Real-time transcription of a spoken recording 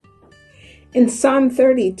In Psalm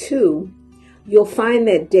 32, you'll find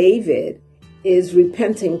that David is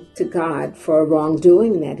repenting to God for a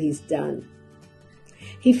wrongdoing that he's done.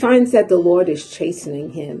 He finds that the Lord is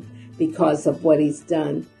chastening him because of what he's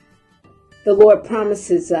done. The Lord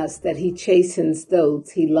promises us that he chastens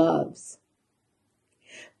those he loves.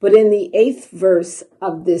 But in the 8th verse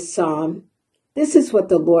of this psalm, this is what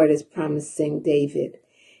the Lord is promising David.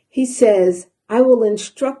 He says, I will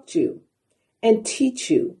instruct you and teach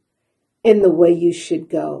you in the way you should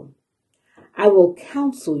go. I will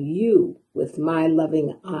counsel you with my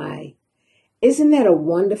loving eye. Isn't that a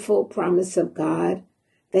wonderful promise of God,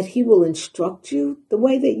 that he will instruct you the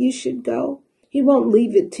way that you should go? He won't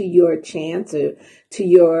leave it to your chance or to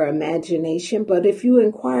your imagination, but if you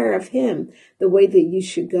inquire of him the way that you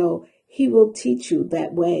should go, he will teach you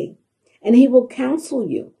that way. And he will counsel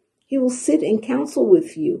you. He will sit and counsel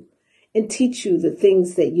with you and teach you the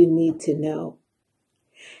things that you need to know.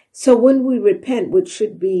 So when we repent, which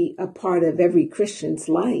should be a part of every Christian's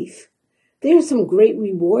life, there are some great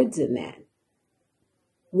rewards in that.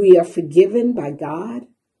 We are forgiven by God.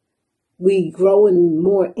 We grow in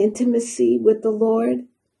more intimacy with the Lord.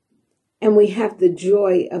 And we have the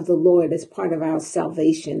joy of the Lord as part of our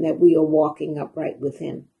salvation, that we are walking upright with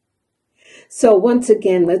him. So once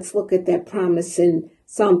again, let's look at that promise in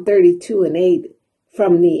Psalm 32 and 8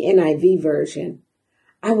 from the NIV version.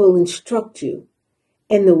 I will instruct you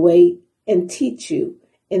in the way and teach you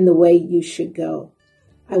in the way you should go.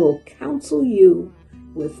 I will counsel you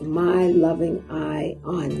with my loving eye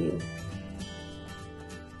on you.